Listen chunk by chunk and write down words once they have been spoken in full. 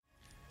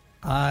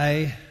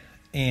I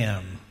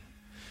am.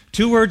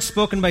 Two words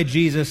spoken by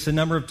Jesus a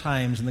number of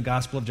times in the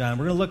Gospel of John.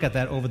 We're going to look at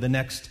that over the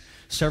next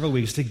several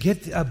weeks to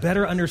get a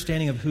better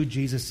understanding of who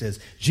Jesus is.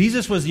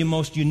 Jesus was the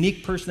most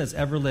unique person that's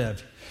ever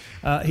lived.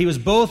 He was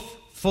both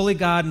fully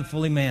God and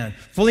fully man.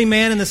 Fully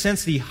man in the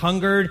sense that he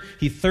hungered,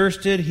 he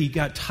thirsted, he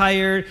got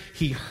tired,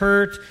 he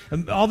hurt,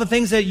 all the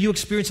things that you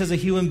experience as a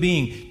human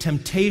being.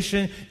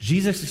 Temptation,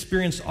 Jesus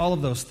experienced all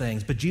of those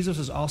things. But Jesus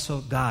is also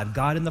God,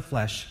 God in the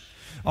flesh.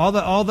 All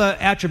the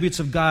attributes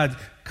of God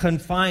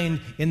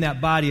confined in that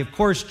body. Of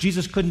course,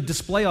 Jesus couldn't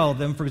display all of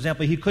them. For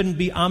example, he couldn't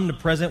be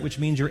omnipresent, which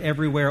means you're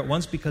everywhere at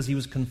once because he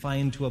was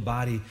confined to a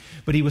body.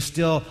 But he was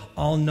still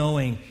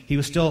all-knowing. He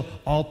was still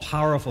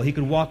all-powerful. He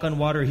could walk on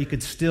water. He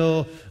could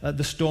still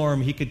the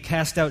storm. He could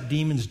cast out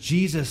demons.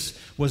 Jesus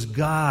was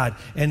God.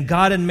 And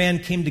God and man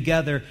came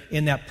together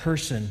in that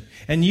person.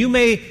 And you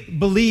may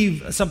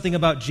believe something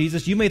about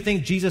Jesus. You may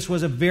think Jesus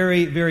was a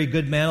very, very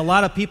good man. A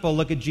lot of people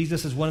look at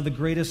Jesus as one of the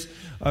greatest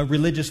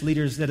religious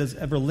leaders that has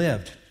ever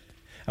lived.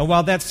 And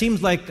while that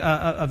seems like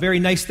a very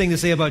nice thing to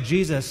say about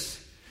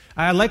Jesus,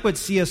 I like what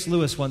C.S.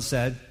 Lewis once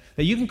said,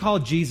 that you can call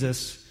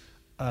Jesus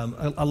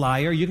a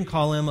liar, you can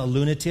call him a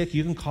lunatic,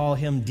 you can call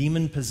him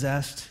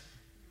demon-possessed,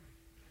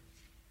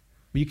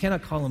 but you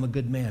cannot call him a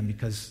good man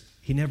because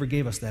he never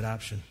gave us that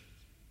option.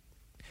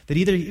 That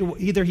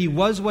either he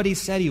was what he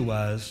said he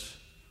was,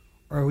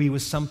 or he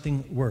was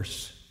something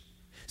worse.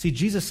 See,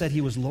 Jesus said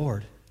he was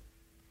Lord.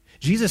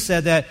 Jesus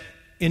said that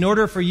in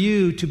order for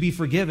you to be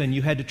forgiven,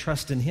 you had to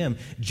trust in him.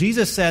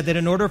 Jesus said that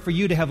in order for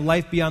you to have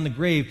life beyond the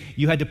grave,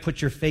 you had to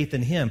put your faith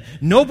in him.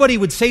 Nobody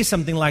would say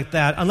something like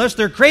that unless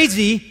they're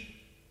crazy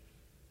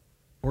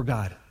or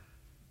God.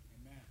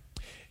 Amen.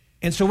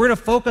 And so we're going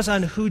to focus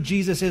on who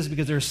Jesus is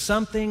because there's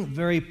something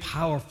very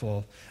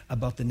powerful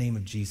about the name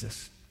of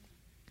Jesus.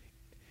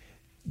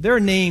 There are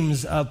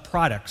names of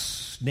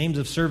products, names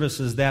of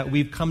services that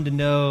we've come to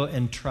know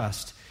and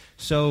trust.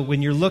 So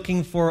when you're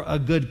looking for a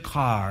good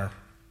car,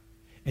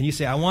 and you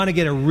say, I want to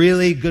get a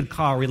really good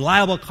car,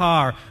 reliable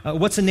car,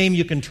 what's a name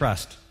you can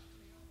trust?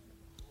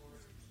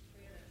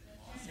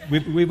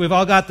 We've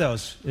all got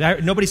those.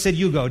 Nobody said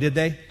Yugo, did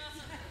they?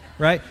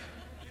 Right?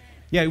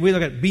 Yeah, we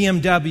look at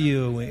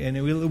BMW,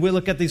 and we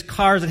look at these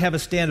cars that have a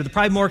standard. They're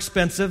probably more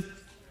expensive,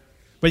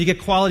 but you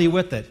get quality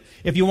with it.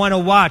 If you want a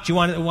watch, you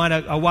want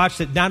a watch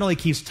that not only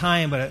keeps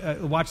time,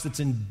 but a watch that's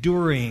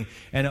enduring,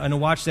 and a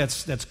watch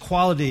that's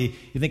quality.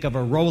 You think of a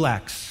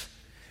Rolex.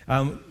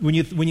 When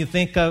you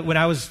think, when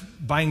I was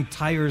buying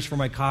tires for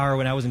my car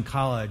when I was in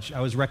college,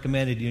 I was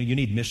recommended, you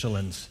need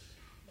Michelins.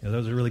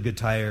 Those are really good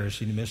tires.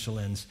 You need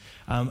Michelins.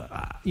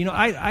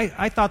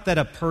 I thought that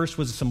a purse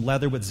was some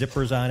leather with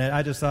zippers on it.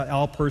 I just thought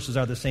all purses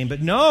are the same.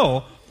 But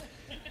no,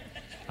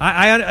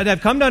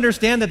 I've come to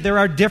understand that there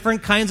are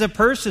different kinds of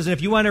purses. And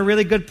if you want a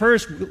really good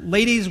purse,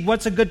 ladies,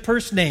 what's a good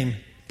purse name?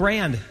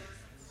 Brand.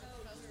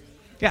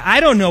 Yeah,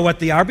 I don't know what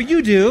they are, but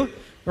you do,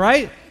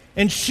 right?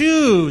 And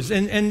shoes,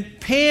 and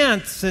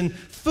pants, and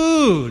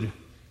food.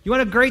 You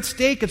want a great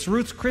steak? It's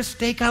Ruth's Chris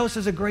Steakhouse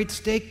is a great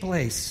steak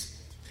place.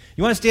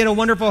 You want to stay at a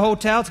wonderful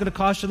hotel? It's going to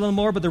cost you a little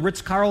more, but the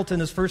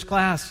Ritz-Carlton is first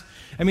class.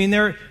 I mean,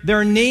 there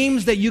are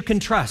names that you can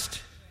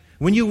trust.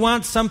 When you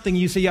want something,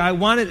 you say, I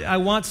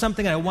want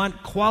something, I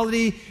want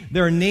quality.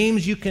 There are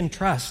names you can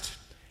trust.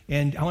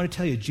 And I want to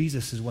tell you,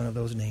 Jesus is one of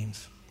those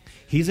names.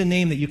 He's a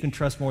name that you can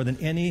trust more than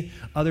any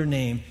other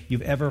name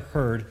you've ever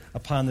heard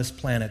upon this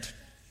planet.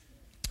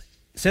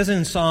 It says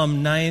in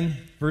Psalm 9,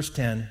 verse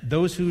 10,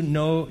 those who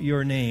know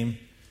your name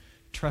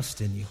trust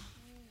in you.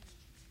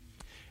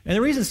 And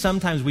the reason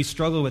sometimes we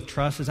struggle with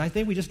trust is I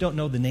think we just don't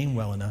know the name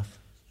well enough.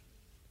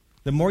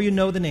 The more you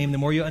know the name, the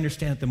more you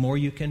understand it, the more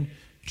you can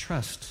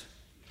trust.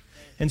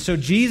 And so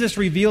Jesus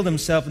revealed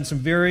himself in some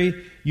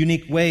very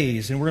unique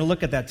ways, and we're going to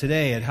look at that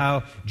today, at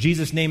how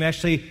Jesus' name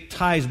actually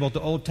ties both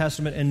the Old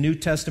Testament and New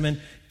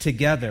Testament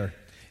together.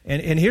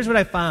 And here's what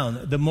I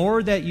found. The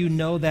more that you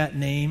know that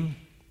name,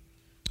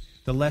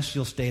 the less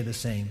you'll stay the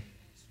same.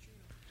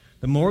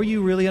 The more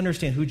you really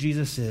understand who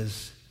Jesus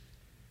is,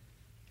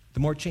 the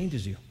more it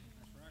changes you.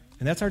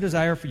 And that's our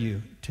desire for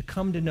you, to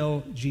come to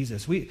know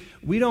Jesus. We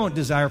don't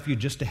desire for you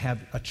just to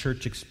have a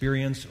church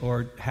experience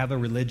or have a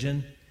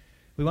religion.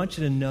 We want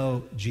you to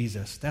know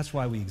Jesus. That's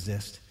why we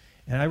exist.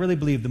 And I really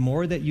believe the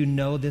more that you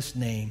know this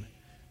name,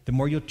 the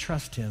more you'll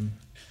trust him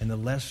and the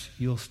less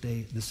you'll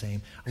stay the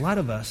same. A lot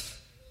of us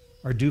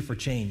are due for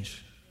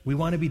change. We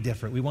want to be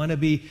different. We want to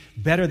be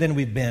better than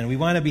we've been. We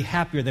want to be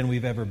happier than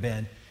we've ever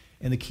been.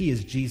 And the key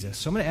is Jesus.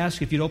 So I'm going to ask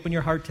you if you'd open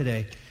your heart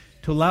today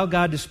to allow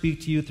God to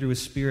speak to you through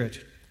his Spirit,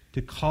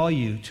 to call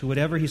you to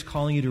whatever he's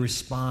calling you to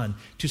respond,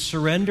 to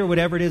surrender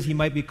whatever it is he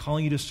might be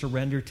calling you to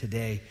surrender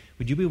today.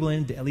 Would you be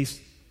willing to at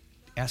least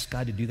ask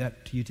God to do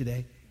that to you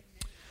today?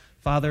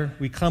 Father,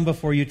 we come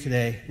before you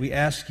today. We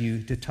ask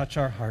you to touch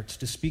our hearts,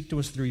 to speak to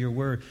us through your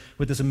word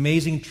with this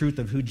amazing truth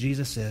of who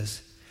Jesus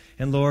is.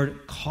 And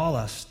Lord, call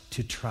us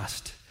to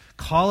trust.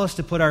 Call us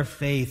to put our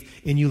faith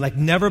in you like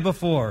never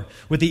before.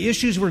 With the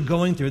issues we're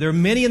going through, there are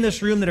many in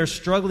this room that are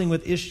struggling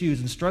with issues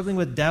and struggling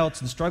with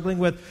doubts and struggling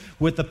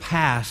with the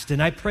past.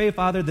 And I pray,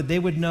 Father, that they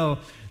would know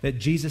that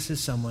Jesus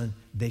is someone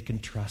they can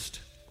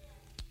trust.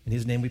 In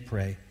his name we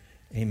pray.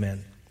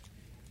 Amen.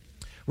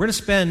 We're going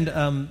to spend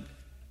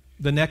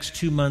the next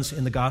 2 months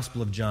in the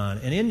Gospel of John.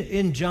 And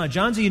in John,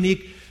 John's a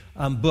unique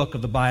book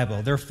of the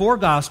Bible. There are 4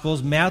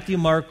 Gospels, Matthew,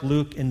 Mark,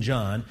 Luke, and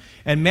John.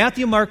 And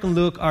Matthew, Mark, and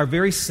Luke are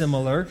very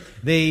similar.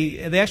 They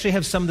actually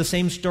have some of the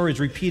same stories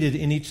repeated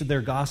in each of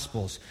their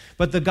Gospels.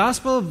 But the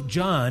Gospel of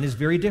John is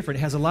very different.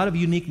 It has a lot of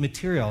unique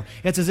material.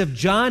 It's as if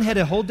John had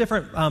a whole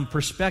different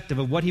perspective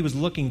of what he was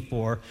looking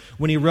for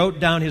when he wrote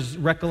down his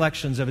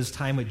recollections of his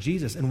time with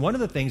Jesus. And one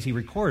of the things he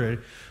recorded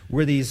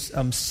were these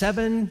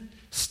 7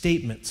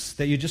 statements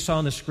that you just saw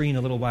on the screen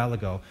a little while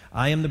ago.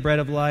 I am the bread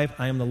of life.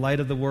 I am the light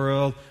of the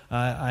world.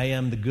 I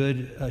am the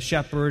good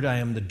shepherd. I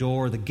am the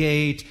door, the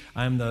gate.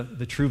 I am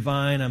the true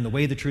vine. I am the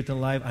way, the truth, and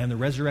the life. I am the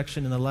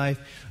resurrection and the life.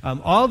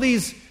 All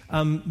these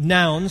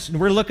nouns, and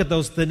we're going to look at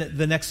those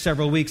the next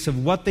several weeks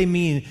of what they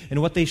mean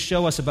and what they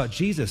show us about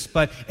Jesus.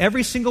 But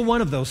every single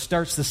one of those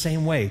starts the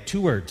same way.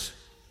 2 words.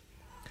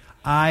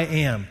 I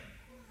am.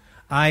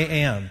 I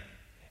am.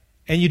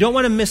 And you don't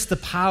want to miss the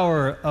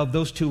power of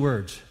those 2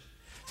 words.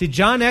 See,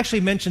 John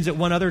actually mentions it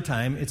one other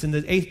time. It's in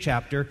the 8th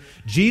chapter.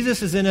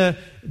 Jesus is in a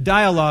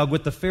dialogue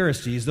with the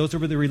Pharisees. Those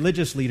were the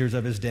religious leaders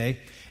of his day.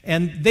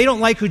 And they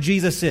don't like who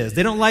Jesus is.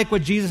 They don't like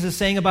what Jesus is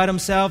saying about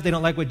himself. They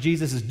don't like what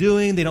Jesus is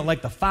doing. They don't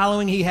like the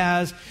following he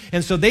has.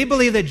 And so they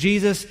believe that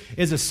Jesus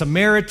is a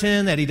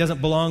Samaritan, that he doesn't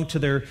belong to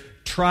their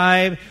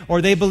tribe,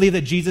 or they believe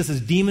that Jesus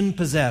is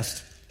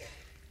demon-possessed.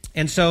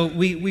 And so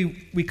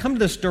we come to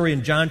this story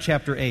in John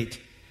chapter 8.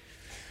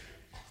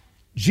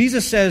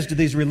 Jesus says to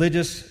these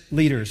religious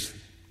leaders,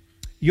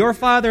 "Your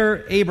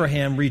father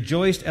Abraham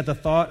rejoiced at the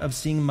thought of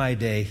seeing my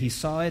day. He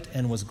saw it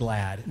and was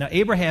glad." Now,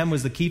 Abraham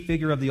was the key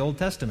figure of the Old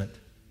Testament.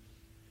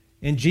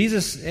 And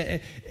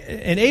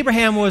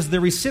Abraham was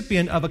the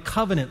recipient of a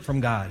covenant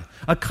from God.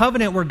 A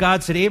covenant where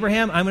God said,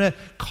 "Abraham, I'm going to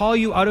call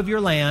you out of your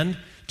land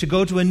to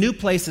go to a new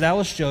place that I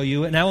will show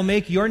you, and I will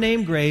make your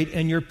name great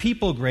and your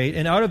people great,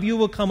 and out of you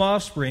will come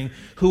offspring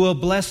who will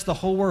bless the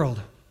whole world."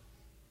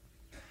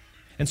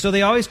 And so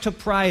they always took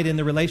pride in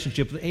the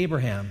relationship with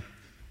Abraham.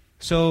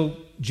 So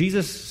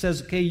Jesus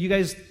says, okay, you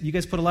guys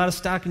put a lot of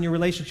stock in your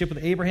relationship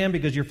with Abraham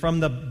because you're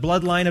from the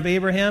bloodline of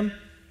Abraham.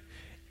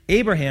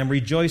 Abraham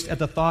rejoiced at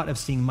the thought of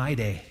seeing my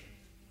day.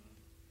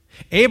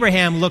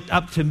 Abraham looked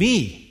up to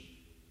me.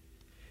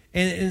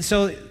 And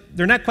so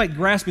they're not quite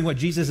grasping what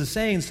Jesus is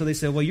saying, so they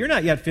said, well, you're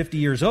not yet 50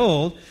 years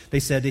old,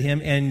 they said to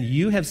him, and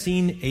you have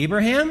seen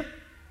Abraham?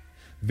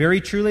 Very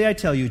truly I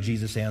tell you,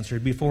 Jesus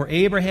answered, before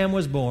Abraham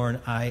was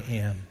born, I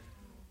am.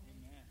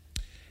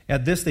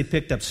 At this, they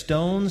picked up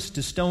stones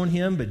to stone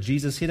him, but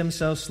Jesus hid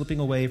himself, slipping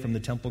away from the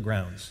temple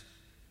grounds.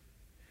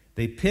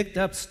 They picked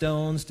up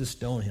stones to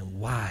stone him.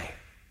 Why?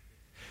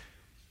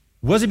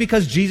 Was it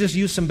because Jesus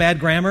used some bad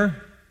grammar?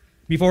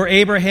 Before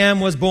Abraham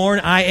was born,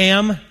 I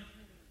am?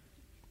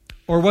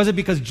 Or was it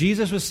because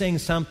Jesus was saying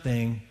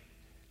something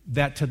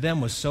that to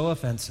them was so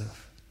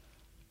offensive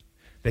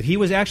that he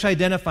was actually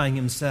identifying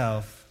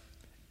himself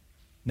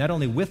not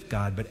only with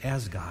God, but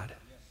as God,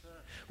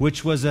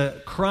 which was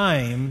a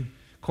crime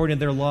according to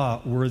their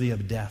law, worthy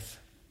of death.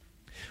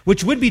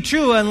 Which would be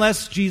true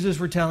unless Jesus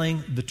were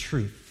telling the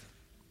truth.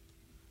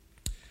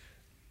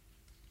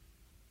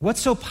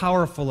 What's so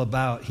powerful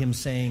about him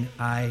saying,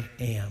 I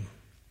am?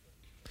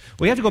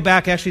 We have to go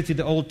back actually to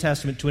the Old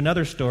Testament to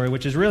another story,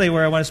 which is really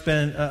where I want to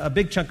spend a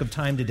big chunk of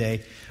time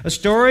today. A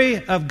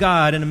story of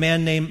God and a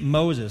man named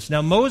Moses.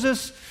 Now,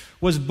 Moses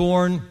was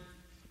born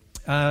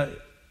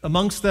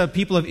amongst the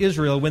people of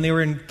Israel when they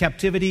were in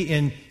captivity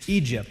in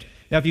Egypt.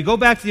 Now, if you go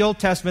back to the Old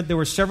Testament, there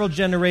were several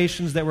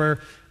generations that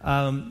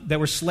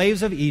were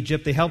slaves of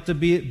Egypt. They helped to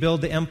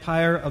build the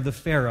empire of the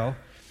Pharaoh.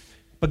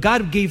 But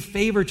God gave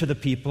favor to the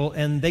people,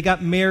 and they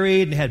got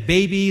married and had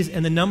babies,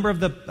 and the number of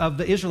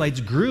the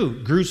Israelites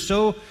grew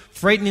so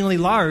frighteningly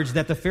large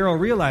that the Pharaoh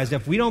realized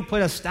if we don't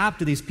put a stop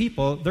to these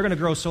people, they're going to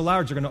grow so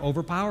large, they're going to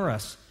overpower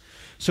us.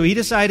 So he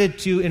decided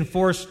to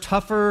enforce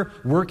tougher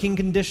working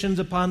conditions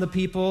upon the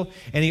people,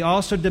 and he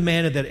also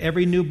demanded that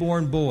every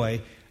newborn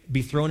boy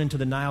be thrown into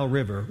the Nile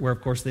River, where,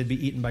 of course, they'd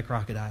be eaten by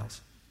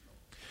crocodiles.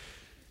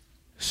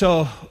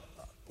 So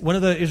one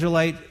of the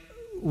Israelite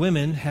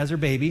women has her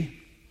baby,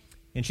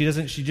 and she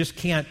just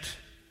can't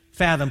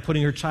fathom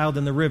putting her child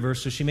in the river,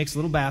 so she makes a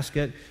little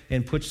basket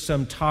and puts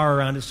some tar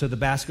around it so the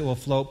basket will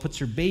float, puts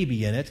her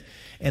baby in it,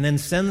 and then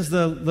sends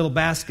the little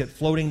basket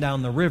floating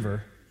down the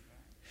river.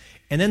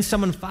 And then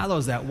someone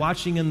follows that,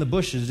 watching in the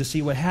bushes to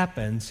see what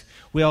happens.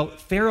 Well,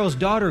 Pharaoh's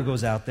daughter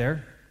goes out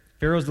there.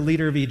 Pharaoh's the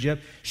leader of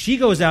Egypt. She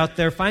goes out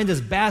there, finds his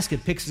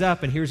basket, picks it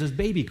up, and hears his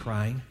baby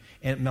crying,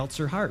 and it melts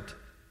her heart.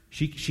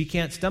 She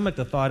can't stomach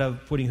the thought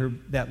of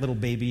putting that little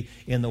baby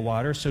in the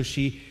water, so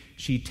she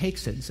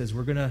takes it and says,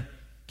 we're going to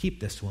keep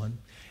this one.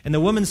 And the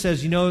woman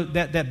says,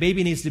 that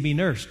baby needs to be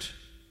nursed.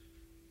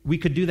 We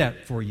could do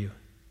that for you.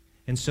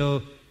 And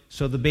so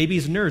So the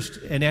baby's nursed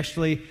and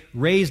actually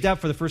raised up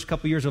for the first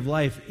couple years of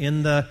life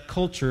in the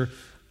culture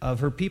of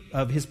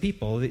his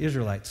people, the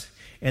Israelites.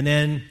 And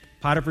then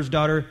Potiphar's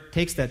daughter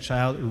takes that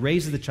child,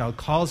 raises the child,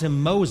 calls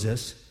him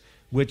Moses,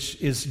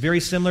 which is very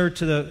similar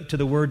to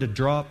the word to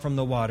draw up from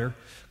the water,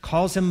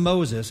 calls him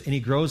Moses, and he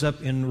grows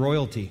up in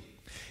royalty.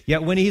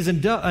 Yet when he's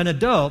an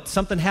adult,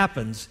 something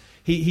happens.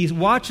 He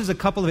watches a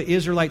couple of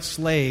Israelite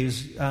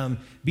slaves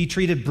be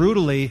treated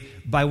brutally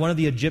by one of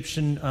the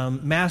Egyptian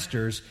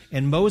masters,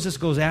 and Moses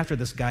goes after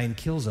this guy and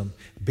kills him,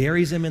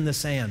 buries him in the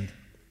sand.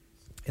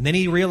 And then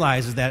he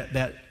realizes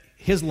that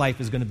his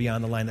life is going to be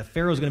on the line, that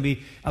Pharaoh is going to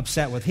be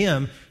upset with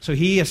him, so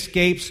he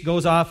escapes,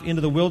 goes off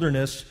into the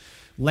wilderness,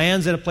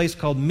 lands at a place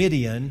called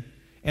Midian,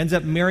 ends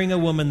up marrying a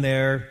woman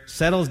there,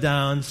 settles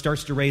down,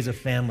 starts to raise a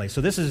family. So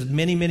this is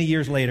many, many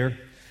years later.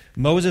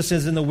 Moses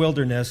is in the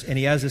wilderness, and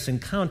he has this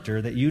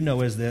encounter that you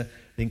know as the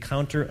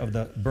encounter of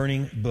the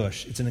burning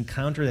bush. It's an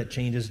encounter that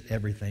changes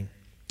everything.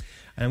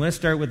 And I'm going to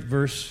start with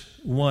verse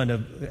 1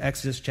 of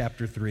Exodus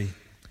chapter 3.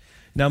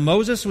 Now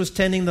Moses was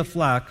tending the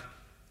flock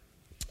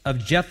of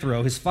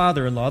Jethro, his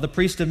father-in-law, the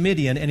priest of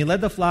Midian, and he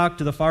led the flock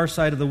to the far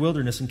side of the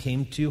wilderness and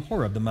came to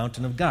Horeb, the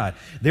mountain of God.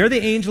 There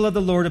the angel of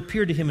the Lord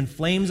appeared to him in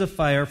flames of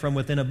fire from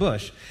within a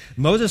bush.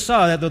 Moses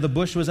saw that though the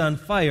bush was on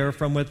fire,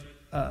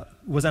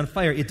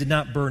 it did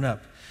not burn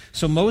up.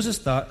 So Moses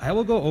thought, I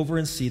will go over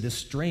and see this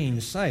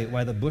strange sight,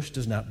 why the bush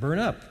does not burn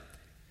up.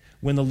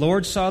 When the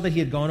Lord saw that he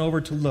had gone over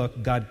to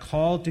look, God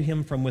called to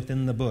him from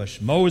within the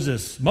bush,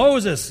 Moses,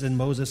 Moses! And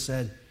Moses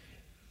said,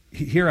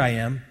 Here I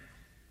am.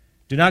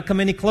 Do not come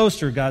any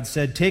closer, God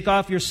said. Take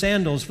off your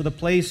sandals, for the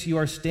place you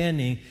are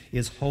standing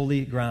is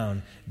holy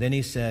ground. Then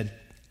he said,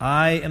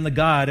 I am the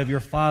God of your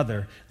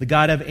father, the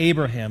God of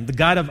Abraham, the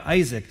God of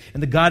Isaac,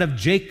 and the God of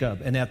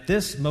Jacob. And at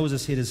this,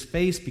 Moses hid his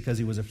face because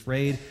he was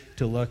afraid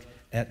to look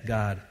at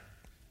God.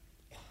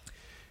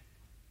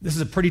 This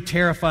is a pretty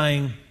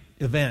terrifying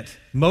event.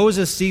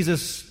 Moses sees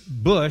this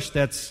bush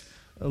that's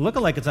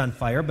looking like it's on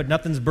fire, but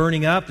nothing's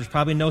burning up. There's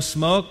probably no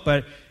smoke,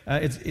 but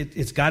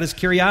it's got his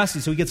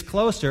curiosity, so he gets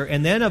closer.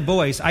 And then a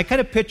voice. I kind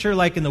of picture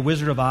like in The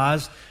Wizard of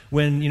Oz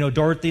when,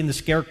 Dorothy and the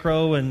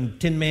Scarecrow and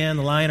Tin Man,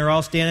 the Lion are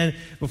all standing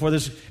before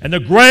this, and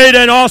the great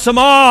and awesome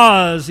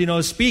Oz,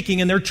 is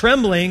speaking, and they're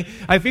trembling.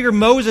 I figure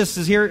Moses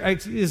is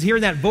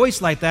hearing that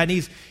voice like that,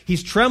 and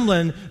he's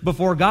trembling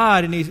before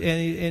God, and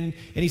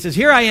he says,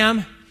 Here I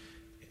am.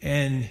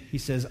 And he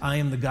says, I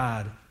am the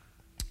God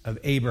of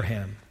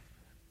Abraham,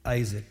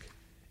 Isaac,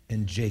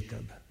 and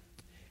Jacob.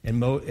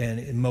 And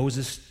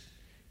Moses,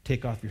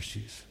 take off your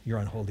shoes. You're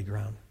on holy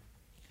ground.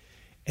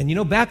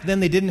 And back then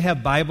they didn't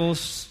have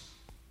Bibles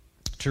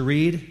to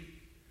read.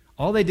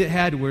 All they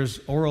had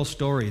was oral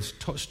stories,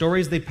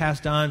 stories they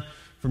passed on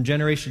from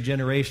generation to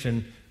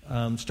generation,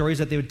 stories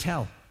that they would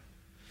tell.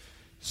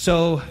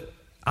 So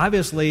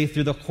obviously,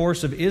 through the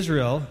course of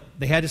Israel,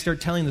 they had to start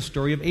telling the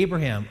story of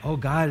Abraham. Oh,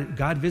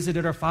 God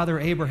visited our father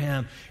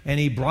Abraham, and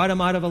he brought him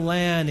out of a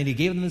land, and he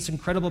gave him this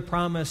incredible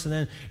promise.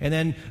 And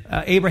then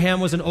Abraham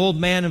was an old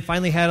man and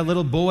finally had a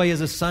little boy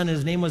as a son, and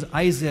his name was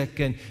Isaac.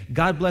 And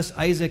God blessed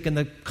Isaac, and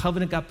the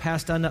covenant got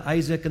passed on to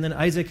Isaac. And then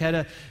Isaac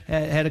had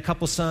a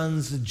couple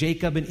sons,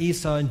 Jacob and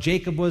Esau. And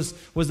Jacob was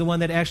the one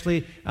that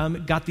actually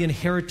got the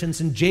inheritance.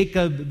 And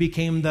Jacob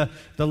became the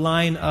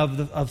line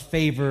of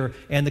favor,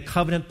 and the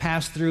covenant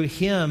passed through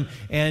him.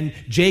 And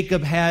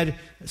Jacob had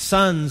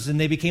sons, and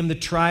they became the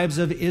tribes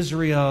of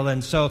Israel.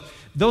 And so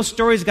those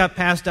stories got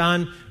passed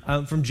on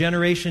from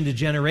generation to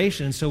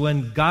generation. And so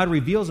when God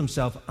reveals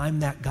himself, I'm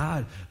that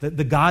God.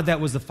 The God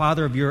that was the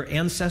father of your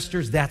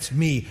ancestors, that's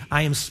me.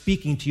 I am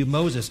speaking to you,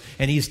 Moses.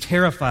 And he's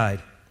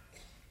terrified.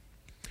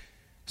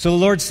 So the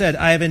Lord said,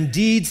 I have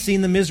indeed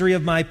seen the misery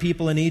of my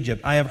people in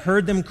Egypt. I have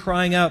heard them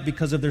crying out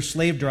because of their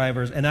slave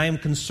drivers, and I am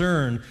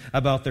concerned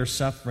about their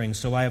suffering.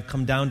 So I have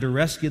come down to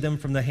rescue them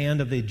from the hand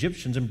of the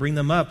Egyptians and bring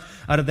them up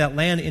out of that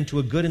land into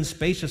a good and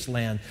spacious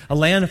land, a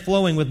land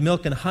flowing with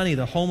milk and honey,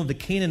 the home of the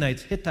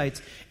Canaanites,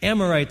 Hittites,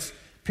 Amorites,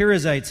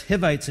 Perizzites,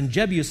 Hivites, and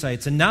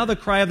Jebusites. And now the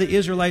cry of the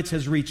Israelites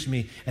has reached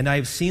me, and I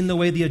have seen the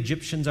way the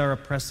Egyptians are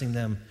oppressing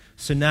them.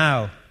 So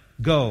now,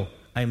 go.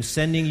 I am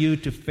sending you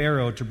to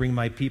Pharaoh to bring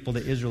my people,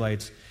 the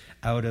Israelites,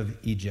 out of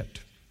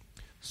Egypt.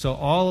 So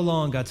all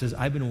along, God says,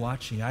 I've been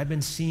watching. I've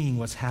been seeing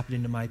what's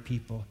happening to my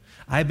people.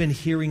 I've been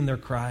hearing their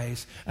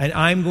cries, and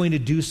I'm going to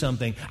do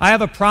something. I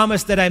have a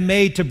promise that I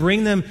made to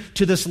bring them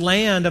to this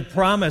land of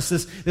promise,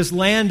 this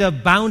land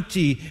of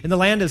bounty and the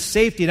land of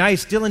safety, and I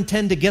still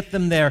intend to get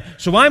them there.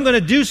 So I'm going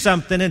to do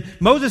something, and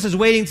Moses is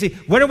waiting to see,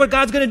 wonder what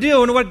God's going to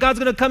do, and what God's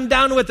going to come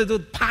down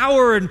with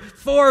power and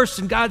force,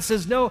 and God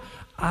says, no,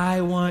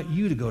 I want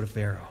you to go to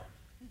Pharaoh.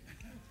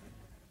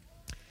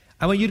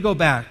 I want you to go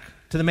back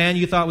to the man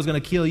you thought was going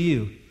to kill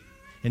you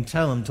and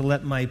tell him to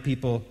let my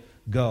people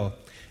go.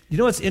 You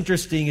know what's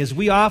interesting is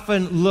we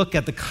often look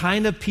at the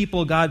kind of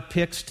people God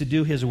picks to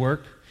do his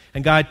work,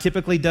 and God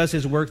typically does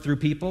his work through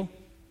people,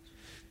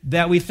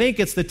 that we think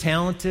it's the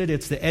talented,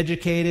 it's the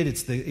educated,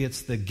 it's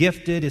the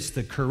gifted, it's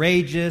the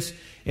courageous.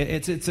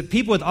 It's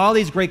people with all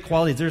these great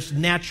qualities. There's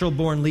natural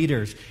born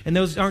leaders, and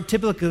those aren't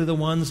typically the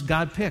ones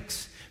God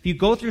picks. if you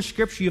go through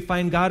Scripture, you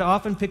find God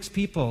often picks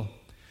people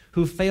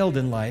who failed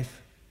in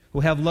life,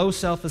 who have low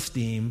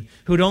self-esteem,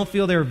 who don't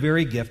feel they're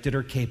very gifted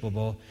or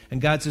capable. And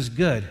God says,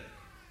 good.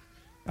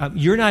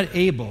 You're not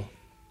able.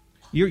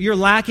 You're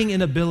lacking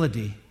in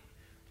ability.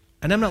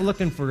 And I'm not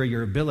looking for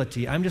your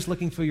ability. I'm just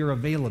looking for your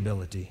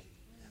availability.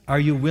 Are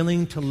you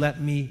willing to let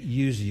me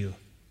use you?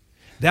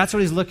 That's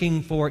what he's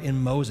looking for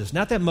in Moses.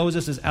 Not that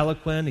Moses is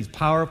eloquent, he's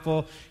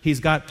powerful,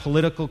 he's got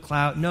political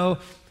clout. No,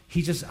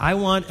 I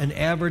want an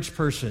average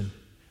person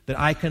that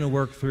I can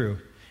work through.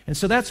 And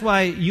so that's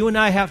why you and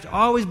I have to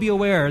always be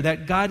aware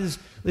that God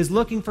is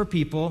looking for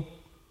people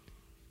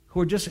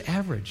who are just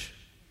average.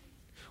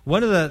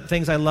 One of the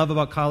things I love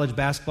about college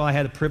basketball, I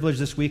had the privilege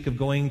this week of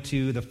going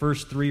to the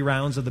first 3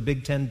 rounds of the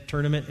Big Ten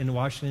tournament in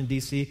Washington,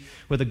 D.C.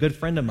 with a good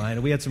friend of mine.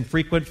 And we had some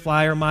frequent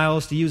flyer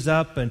miles to use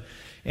up and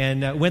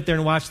went there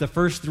and watched the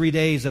first 3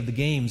 days of the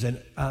games.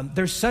 And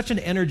there's such an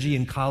energy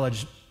in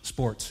college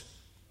sports.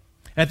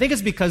 And I think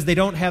it's because they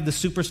don't have the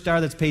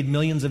superstar that's paid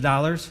millions of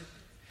dollars.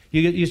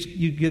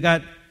 You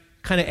got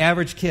kind of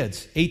average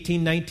kids,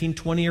 18, 19,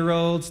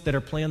 20-year-olds that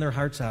are playing their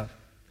hearts out.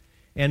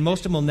 And most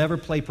of them will never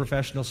play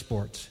professional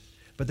sports.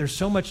 But there's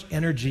so much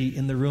energy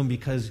in the room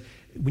because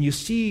when you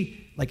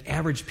see like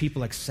average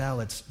people excel,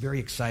 it's very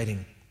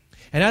exciting.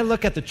 And I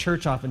look at the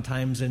church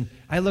oftentimes, and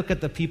I look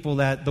at the people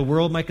that the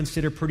world might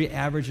consider pretty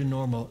average and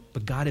normal,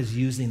 but God is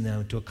using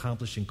them to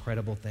accomplish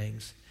incredible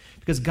things.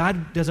 Because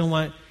God doesn't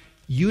want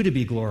you to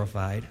be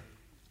glorified.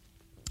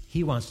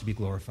 He wants to be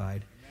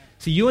glorified.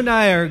 So you and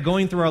I are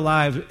going through our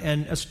lives,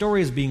 and a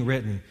story is being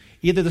written.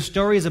 Either the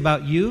story is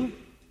about you,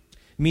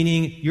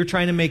 meaning you're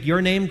trying to make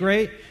your name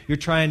great, you're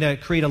trying to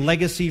create a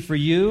legacy for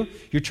you,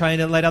 you're trying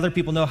to let other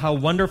people know how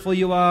wonderful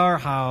you are,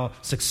 how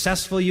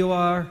successful you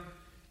are,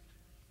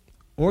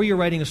 or you're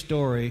writing a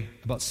story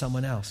about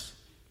someone else,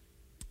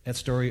 that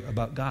story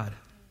about God.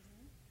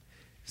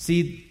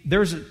 See,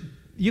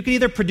 you can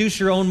either produce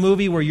your own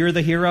movie where you're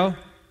the hero,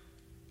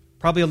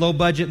 probably a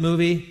low-budget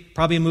movie,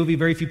 probably a movie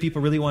very few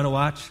people really want to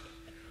watch,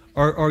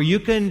 or you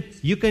can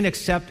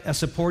accept a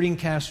supporting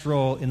cast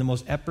role in the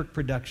most epic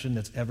production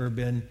that's ever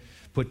been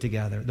put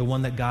together, the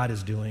one that God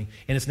is doing.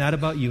 And it's not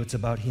about you, it's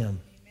about Him.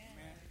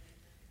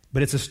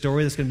 But it's a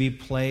story that's going to be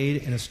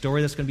played and a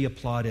story that's going to be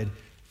applauded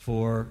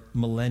for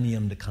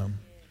millennium to come.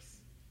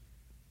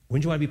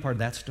 Wouldn't you want to be part of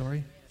that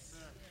story?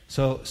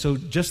 So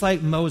just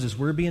like Moses,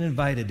 we're being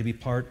invited to be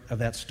part of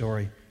that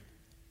story.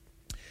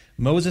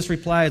 Moses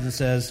replies and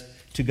says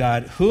to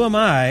God, "Who am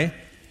I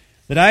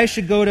that I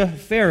should go to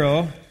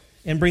Pharaoh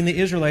and bring the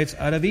Israelites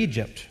out of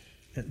Egypt?"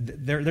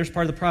 There's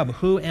part of the problem.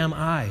 Who am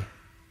I?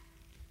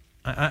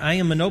 I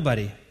am a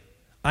nobody.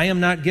 I am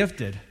not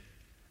gifted.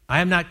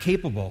 I am not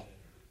capable.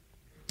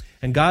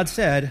 And God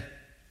said,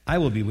 "I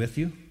will be with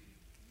you."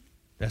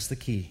 That's the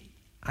key.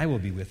 I will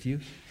be with you.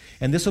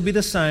 "And this will be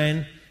the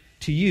sign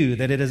to you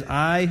that it is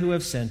I who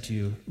have sent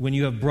you. When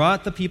you have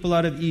brought the people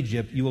out of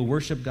Egypt, you will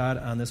worship God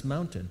on this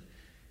mountain."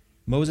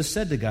 Moses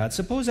said to God,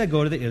 "Suppose I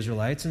go to the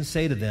Israelites and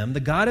say to them, 'The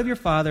God of your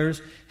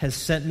fathers has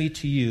sent me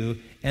to you,'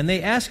 and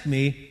they ask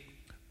me,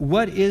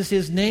 'What is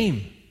his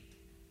name?'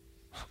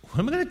 What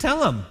am I going to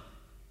tell them?"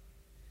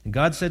 And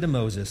God said to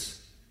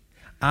Moses,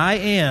 "I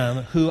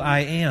am who I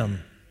am.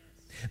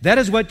 That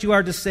is what you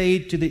are to say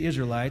to the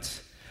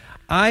Israelites.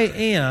 I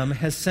am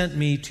has sent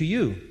me to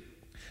you."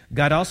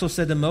 God also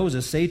said to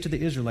Moses, "Say to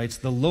the Israelites,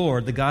 'The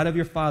Lord, the God of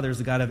your fathers,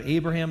 the God of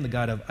Abraham, the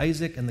God of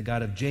Isaac, and the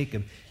God of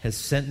Jacob, has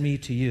sent me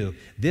to you.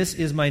 This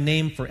is my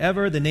name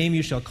forever, the name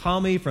you shall call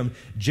me from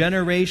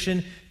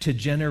generation to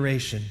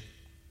generation.'"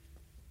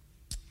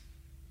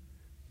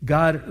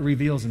 God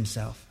reveals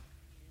himself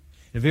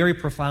in a very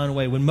profound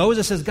way. When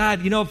Moses says,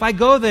 "God, if I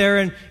go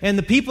there," and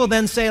the people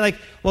then say, like,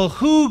 "Well,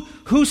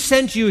 who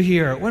sent you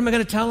here? What am I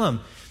going to tell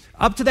them?"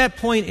 Up to that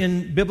point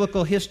in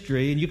biblical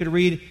history, and you could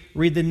read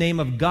the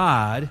name of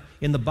God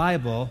in the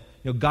Bible,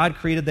 God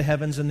created the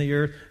heavens and the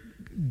earth.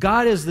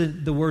 God is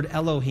the word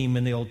Elohim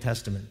in the Old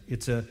Testament.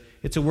 It's a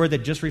word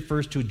that just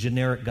refers to a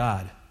generic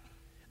God. And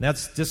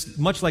that's just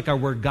much like our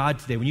word God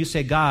today. When you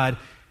say God,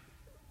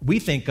 we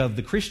think of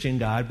the Christian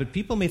God, but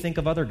people may think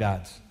of other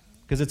gods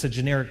because it's a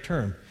generic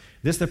term.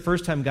 This is the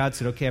first time God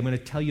said, "Okay, I'm going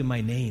to tell you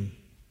my name.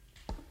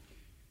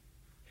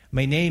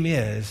 My name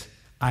is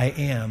I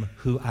am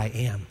who I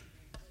am.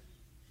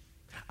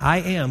 I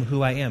am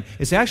who I am."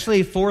 It's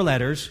actually 4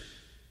 letters.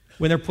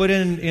 When they're put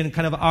in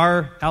kind of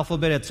our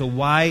alphabet, it's a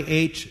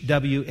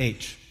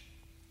YHWH.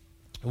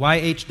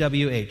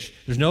 YHWH.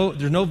 There's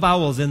no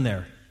vowels in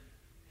there.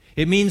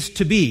 It means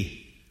to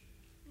be.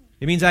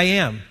 It means I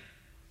am. It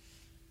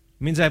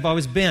means I've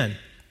always been. It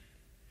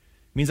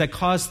means I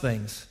cause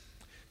things.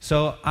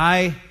 So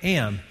I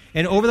am.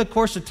 And over the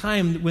course of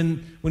time,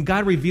 when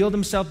God revealed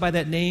himself by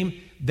that name,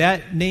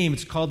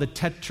 it's called the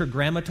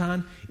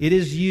Tetragrammaton. It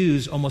is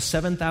used almost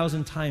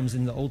 7,000 times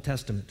in the Old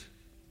Testament.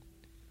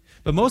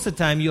 But most of the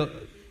time,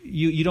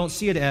 you don't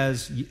see it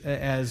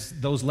as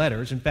those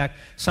letters. In fact,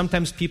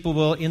 sometimes people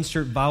will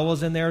insert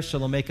vowels in there, so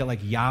they'll make it like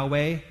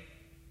Yahweh,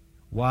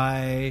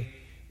 YAHWEH,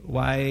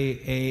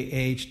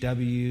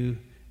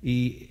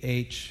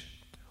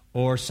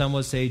 Or some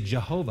will say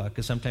Jehovah,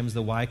 because sometimes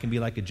the Y can be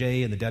like a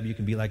J and the W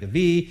can be like a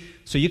V.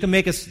 So you can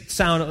make a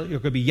sound,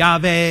 it could be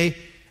Yahweh.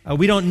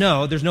 We don't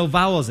know. There's no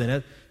vowels in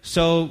it.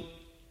 So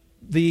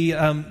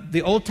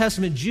the Old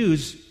Testament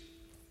Jews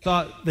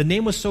thought the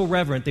name was so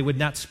reverent they would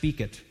not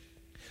speak it.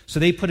 So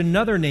they put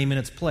another name in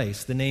its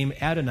place, the name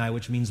Adonai,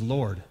 which means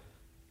Lord.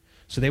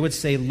 So they would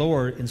say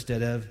Lord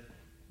instead of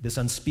this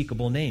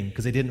unspeakable name,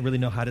 because they didn't really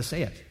know how to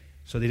say it.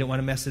 So they didn't want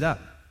to mess it up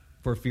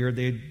for fear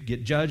they'd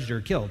get judged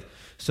or killed.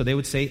 So they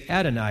would say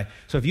Adonai.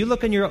 So if you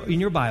look in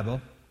your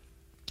Bible,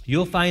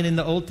 you'll find in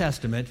the Old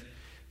Testament,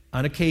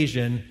 on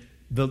occasion,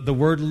 the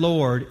word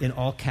Lord in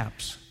all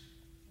caps.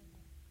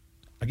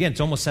 Again,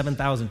 it's almost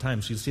 7,000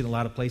 times. So you'll see it in a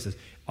lot of places.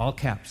 All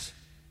caps.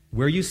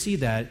 Where you see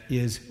that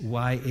is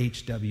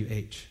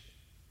YHWH.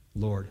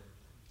 Lord.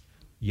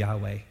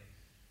 Yahweh.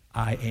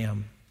 I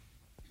am.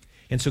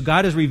 And so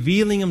God is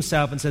revealing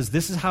himself and says,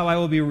 this is how I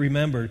will be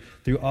remembered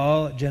through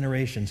all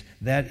generations.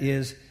 That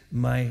is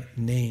my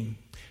name.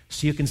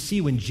 So you can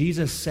see when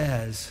Jesus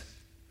says,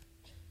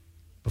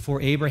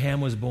 before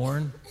Abraham was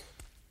born,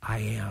 I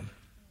am.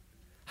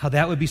 How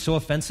that would be so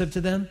offensive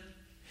to them.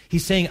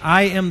 He's saying,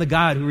 I am the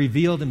God who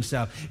revealed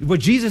himself. What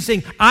Jesus is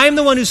saying, I'm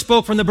the one who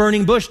spoke from the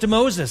burning bush to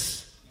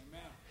Moses.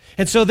 Amen.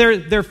 And so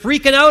they're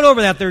freaking out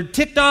over that. They're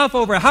ticked off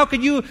over it. How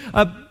could you,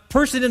 a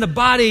person in a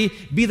body,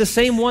 be the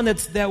same one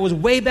that was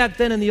way back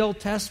then in the Old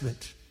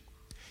Testament?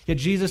 Yet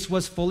Jesus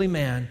was fully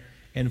man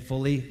and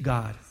fully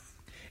God.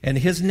 And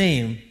his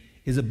name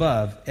is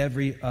above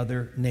every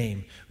other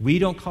name. We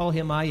don't call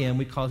him I am,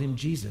 we call him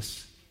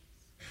Jesus.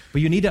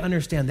 But you need to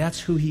understand that's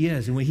who he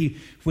is. And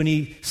when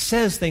he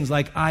says things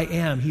like I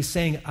am, he's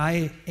saying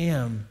I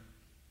am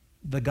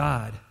the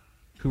God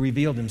who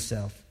revealed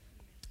himself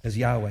as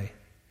Yahweh.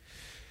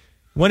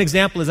 One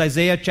example is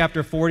Isaiah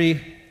chapter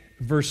 40,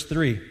 verse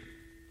 3.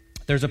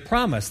 There's a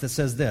promise that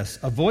says this,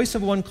 a voice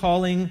of one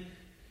calling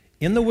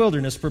in the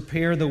wilderness,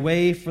 prepare the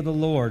way for the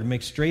Lord,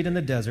 make straight in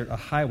the desert a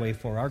highway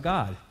for our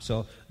God.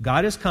 So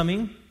God is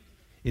coming.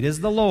 It is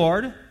the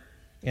Lord. And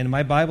in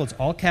my Bible, it's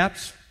all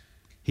caps.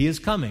 He is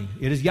coming.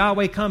 It is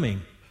Yahweh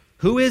coming.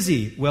 Who is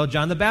he? Well,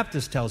 John the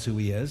Baptist tells who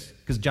he is,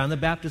 because John the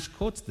Baptist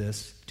quotes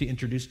this to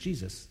introduce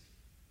Jesus.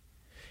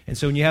 And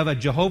so when you have a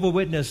Jehovah's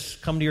Witness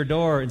come to your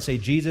door and say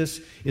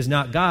Jesus is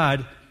not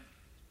God,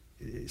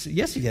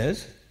 yes, he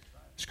is.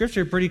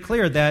 Scripture is pretty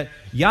clear that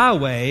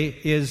Yahweh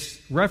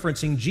is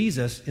referencing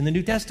Jesus in the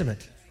New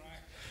Testament.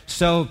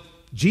 So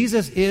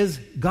Jesus is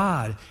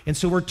God. And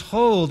so we're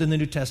told in the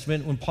New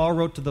Testament, when Paul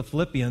wrote to the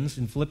Philippians,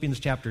 in Philippians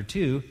chapter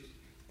 2,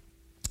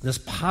 this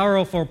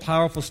powerful,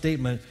 powerful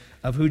statement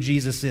of who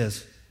Jesus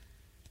is.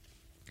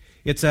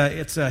 It's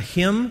a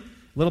hymn,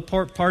 little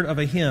part of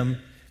a hymn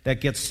that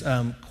gets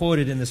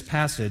quoted in this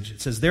passage.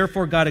 It says,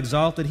 therefore God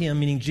exalted him,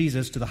 meaning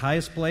Jesus, to the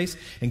highest place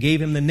and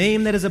gave him the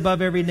name that is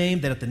above every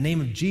name, that at the name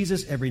of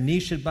Jesus every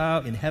knee should bow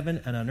in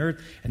heaven and on earth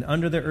and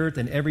under the earth,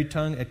 and every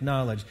tongue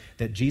acknowledge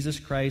that Jesus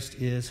Christ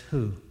is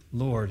who?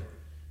 Lord,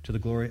 to the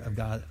glory of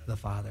God the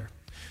Father.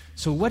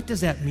 So what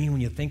does that mean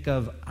when you think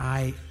of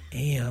I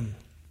am?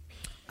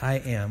 I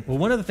am. Well,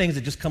 one of the things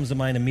that just comes to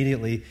mind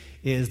immediately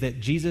is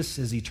that Jesus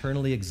is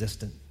eternally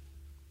existent.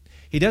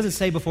 He doesn't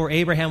say before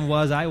Abraham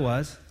was, I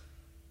was.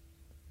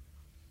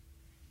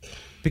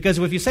 Because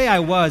if you say I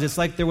was, it's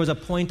like there was a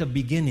point of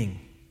beginning.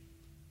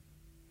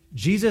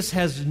 Jesus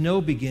has no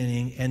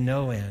beginning and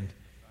no end.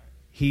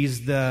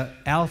 He's the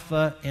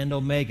Alpha and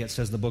Omega, it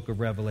says the book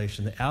of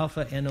Revelation. The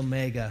Alpha and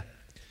Omega,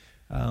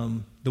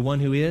 the one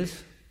who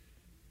is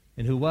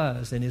and who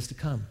was and is to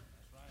come.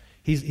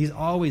 He's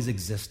always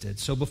existed.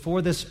 So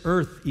before this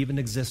earth even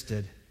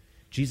existed,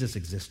 Jesus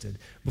existed.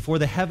 Before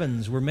the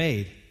heavens were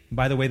made,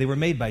 by the way, they were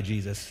made by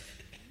Jesus,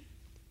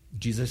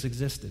 Jesus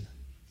existed.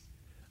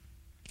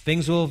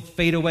 Things will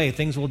fade away,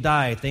 things will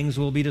die, things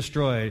will be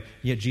destroyed,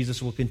 yet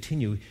Jesus will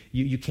continue.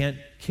 You can't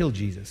kill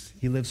Jesus.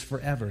 He lives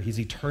forever. He's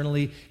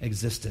eternally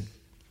existent.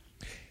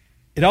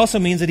 It also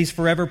means that he's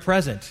forever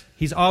present.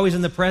 He's always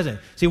in the present.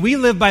 See, we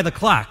live by the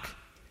clock.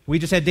 We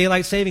just had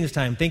daylight savings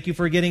time. Thank you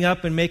for getting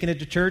up and making it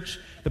to church.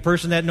 The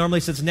person that normally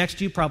sits next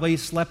to you probably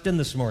slept in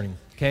this morning,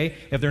 okay,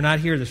 if they're not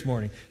here this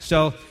morning.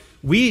 So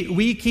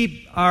we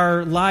keep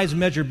our lives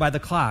measured by the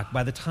clock,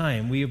 by the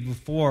time. We have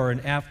before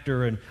and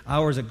after and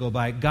hours that go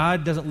by.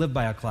 God doesn't live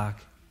by a clock.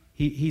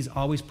 He's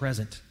always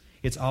present.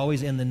 It's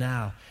always in the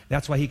now.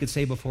 That's why he could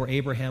say before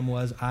Abraham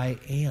was, I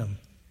am.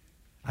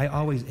 I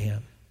always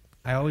am.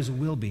 I always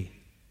will be.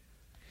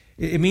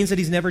 It means that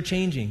he's never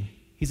changing.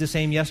 He's the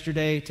same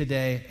yesterday,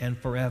 today, and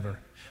forever.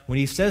 When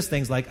he says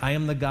things like, I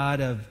am the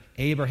God of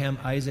Abraham,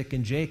 Isaac,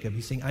 and Jacob,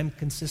 he's saying, I'm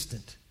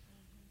consistent.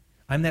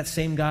 I'm that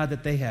same God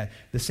that they had.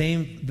 The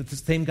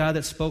same God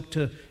that spoke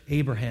to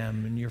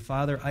Abraham and your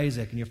father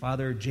Isaac and your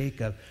father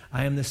Jacob.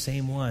 I am the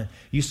same one.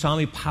 You saw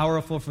me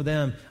powerful for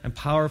them. I'm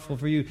powerful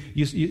for you.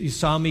 You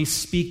saw me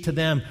speak to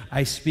them.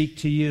 I speak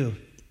to you.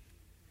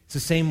 It's the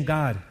same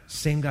God.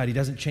 Same God. He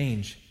doesn't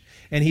change.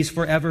 And he's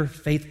forever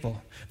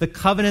faithful. The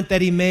covenant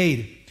that he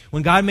made,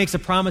 when God makes a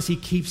promise, he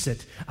keeps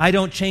it. I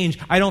don't change.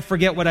 I don't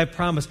forget what I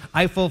promised.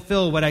 I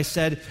fulfill what I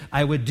said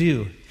I would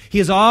do. He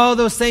is all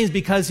those things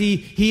because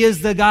he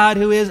is the God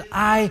who is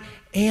I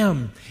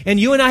am. And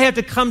you and I have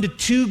to come to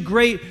two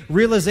great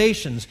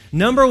realizations.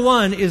 Number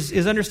one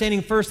is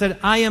understanding first that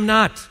I am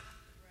not.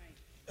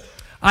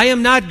 I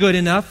am not good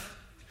enough.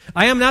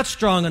 I am not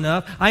strong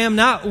enough. I am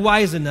not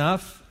wise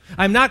enough.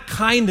 I'm not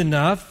kind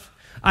enough.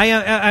 I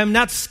am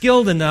not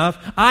skilled enough.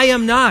 I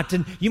am not.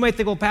 And you might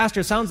think, well,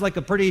 Pastor, it sounds like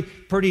a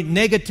pretty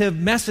negative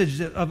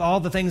message of all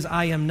the things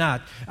I am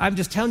not. I'm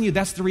just telling you,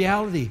 that's the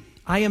reality.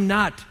 I am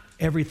not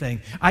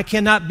everything. I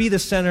cannot be the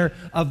center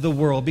of the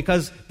world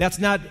because that's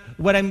not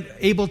what I'm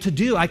able to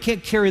do. I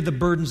can't carry the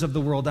burdens of the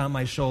world on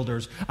my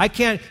shoulders. I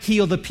can't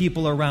heal the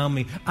people around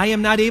me. I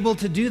am not able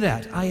to do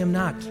that. I am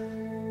not.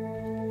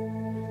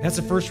 That's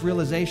the first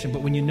realization.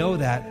 But when you know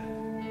that,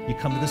 you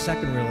come to the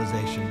second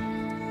realization.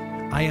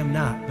 I am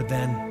not, but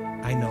then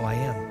I know I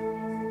am.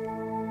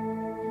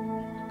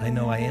 I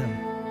know I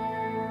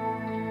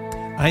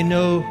am. I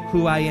know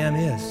who I am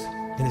is,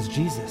 and it's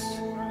Jesus.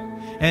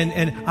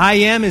 And I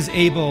am is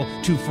able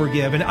to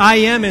forgive, and I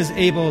am is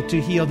able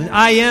to heal, and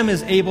I am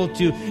is able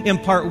to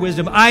impart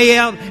wisdom. I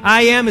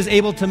am is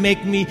able to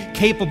make me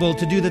capable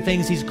to do the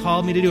things He's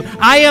called me to do.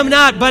 I am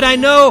not, but I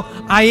know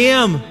I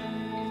am.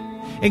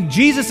 And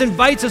Jesus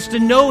invites us to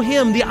know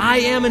Him, the I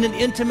am, in an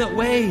intimate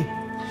way.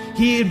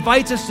 He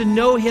invites us to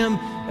know Him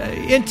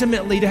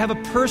intimately, to have a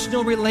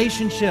personal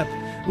relationship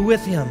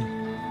with Him.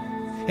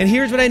 And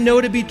here's what I know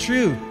to be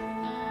true,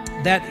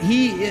 that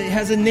He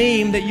has a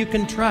name that you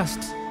can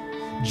trust.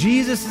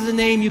 Jesus is a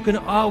name you can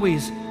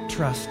always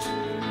trust.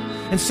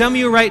 And some of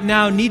you right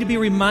now need to be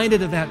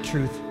reminded of that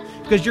truth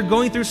because you're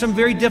going through some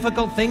very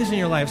difficult things in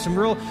your life, some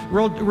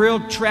real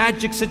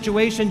tragic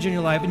situations in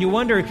your life. And you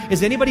wonder,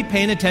 is anybody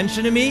paying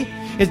attention to me?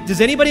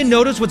 Does anybody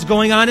notice what's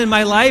going on in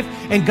my life?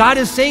 And God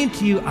is saying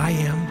to you, I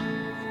am.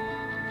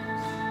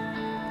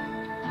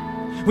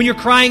 When you're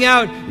crying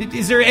out,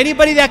 is there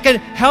anybody that can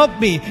help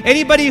me?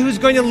 Anybody who's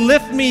going to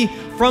lift me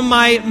from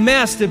my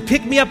mess, to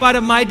pick me up out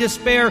of my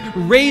despair,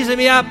 raise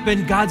me up?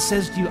 And God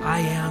says to you, I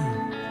am.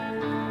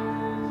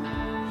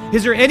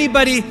 Is there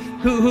anybody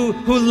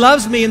who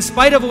loves me in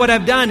spite of what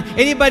I've done?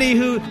 Anybody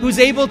who's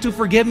able to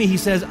forgive me? He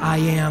says, I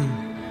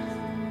am.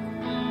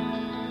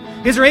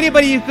 Is there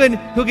anybody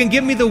who can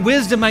give me the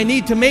wisdom I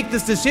need to make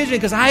this decision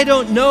because I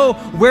don't know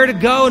where to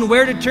go and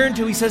where to turn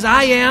to? He says,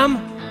 I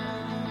am.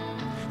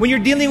 When you're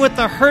dealing with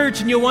the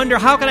hurt and you wonder,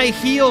 how can I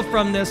heal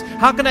from this?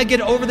 How can I get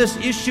over this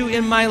issue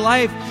in my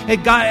life?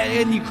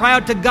 And you cry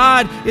out to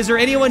God, is there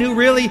anyone who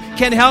really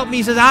can help me?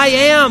 He says, I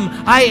am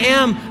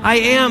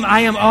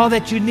all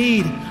that you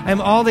need. I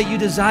am all that you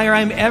desire.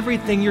 I am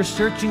everything you're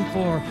searching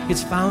for.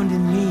 It's found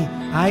in me.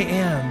 I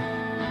am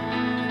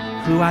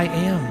who I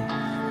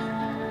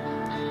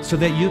am, so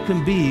that you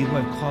can be who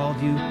I've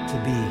called you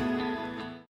to be.